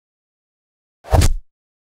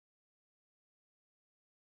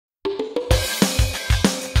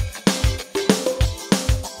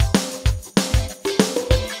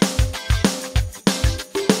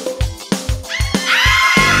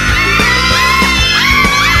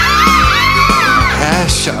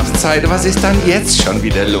Seite, was ist dann jetzt schon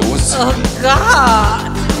wieder los? Oh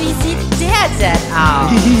Gott, wie sieht der denn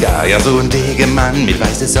aus? Ja, so ein Degemann mit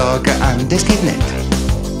weißer Sorge an, das geht nicht.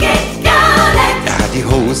 Geht gar nicht. Er hat die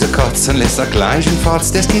Hose kotzt und lässt er gleich in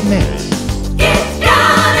Fotz, das geht nicht. Geht gar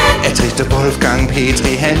nicht. Er trägt der Wolfgang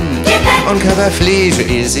Petri Händ Geht nicht. und Körperpflege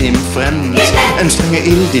ist ihm fremd. Geht nicht. Ein strenger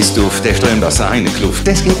Ildisduft, der strömt aus seine Kluft,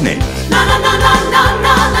 das geht nicht. No, no, no, no, no,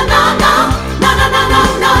 no, no, no, no. No, no, no, no,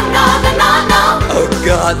 no, no, no, no. Oh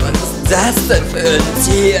Gott, was ist das denn für ein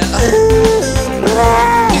Tier?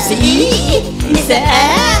 Is it? Is it?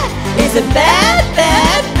 Is it bad,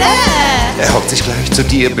 bad, bad? Er hockt sich gleich zu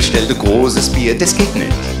dir, bestellte großes Bier, das geht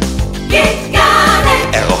nicht. Geht gar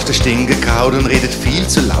nicht. Er rochte stingekaut und redet viel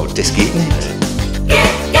zu laut, das geht nicht.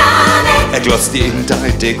 Geht gar nicht. Er glotzt dir in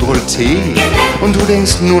dein Dekolleté Geht nicht. und du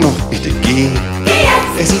denkst nur noch, bitte geh. Geh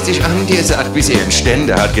jetzt. Er sieht sich an dir, sagt, bis er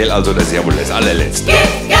Stände hat, gell, also das ist ja wohl das allerletzte.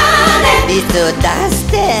 Geht gar nicht. Wieso das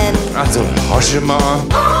denn? Also, hosche mal.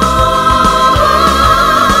 Oh,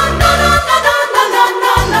 no, no, no, no, no,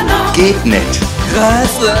 no, no, no. Geht nicht.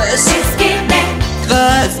 Gracias, Es geht nicht.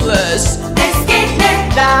 gracias. Es geht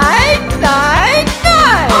nicht. Nein, nein,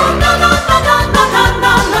 nein! Oh, no, no, no, no, no, no,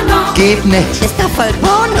 no, no, no. Geht nicht. Ist doch voll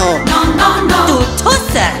Porno. No, no, no. Du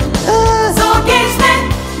Tusse. So geht's nicht.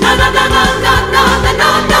 No, no, no, no, no, no, no, no,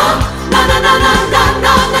 no. No, no, no, no, no,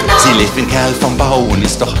 no, no, no. Sie lebt wie ein Kerl vom Bau und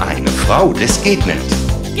ist doch eine Frau, das geht nicht.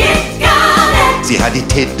 Geht gar nicht. Sie hat die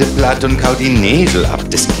Tette platt und kaut die Nägel ab,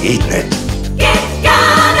 das geht nicht. Geht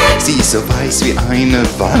gar nicht. Sie ist so weiß wie eine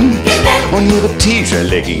Wand und ihre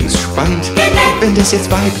T-Shirt-Leggings spannt. Wenn das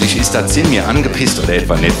jetzt weiblich ist, dann sind wir angepisst oder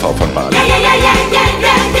etwa nicht Frau von Baden. Ja, ja, ja, ja, ja,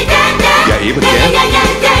 ja, ja, ja. Ja, eben, Ja, ja, gell? ja, ja,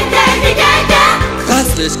 ja, ja, ja, ja.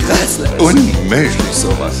 Gracias, gracias. Unmöglich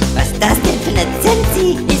sowas. Was ist das denn für eine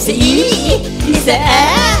Zinsi? Is it? Is it?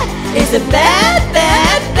 Is it bad,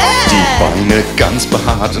 bad, Die bad? Beine ganz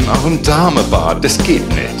behaart und auch ein Damebart, das geht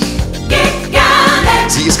nicht. Geht gar nicht.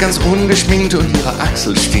 Sie ist ganz ungeschminkt und ihre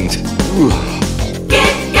Achsel stinkt.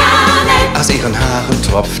 Geht gar nicht. Aus ihren Haaren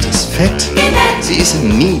tropft das Fett. Geht nicht. Sie ist eine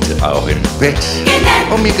Niete, auch im Bett. Geht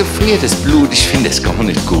nicht. Und mir gefriert das Blut, ich finde es gar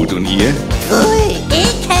nicht gut. Und ihr? Ui,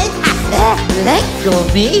 ekelhaft. Lecco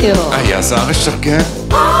mio. Ah ja, sag ich doch gern.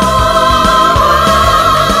 Oh,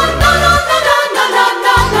 no, no, no, no, no, no,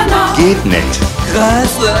 no, no, no. Geht nicht.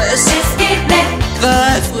 Gracias, Es geht nicht.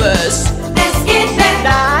 gracias. Es geht nicht.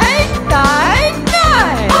 Nein, nein,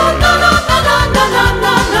 nein! Oh, no, no, no, no, no, no,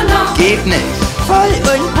 no, no, no. Geht nicht. Voll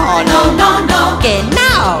unporno. No, no, no.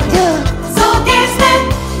 Genau. So geht's nicht.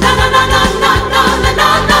 No, no, no, no, no, no, no, no,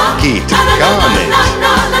 no. Geht No, no, no, gar no, nicht. no,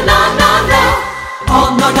 no, no, no, no. Oh,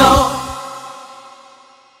 no, no.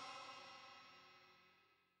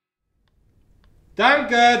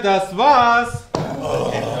 Danke, das war's.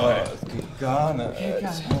 Gar nicht.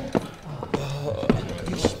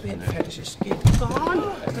 Ich bin fertig, es geht gar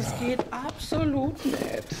nicht. Das geht absolut nicht.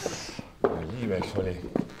 Lieber Scholli.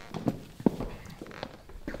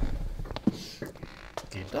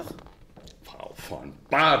 Geht doch. Frau von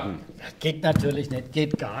Baden. Geht natürlich nicht,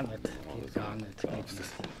 geht gar nicht. Geht gar nicht.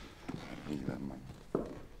 Lieber Mann.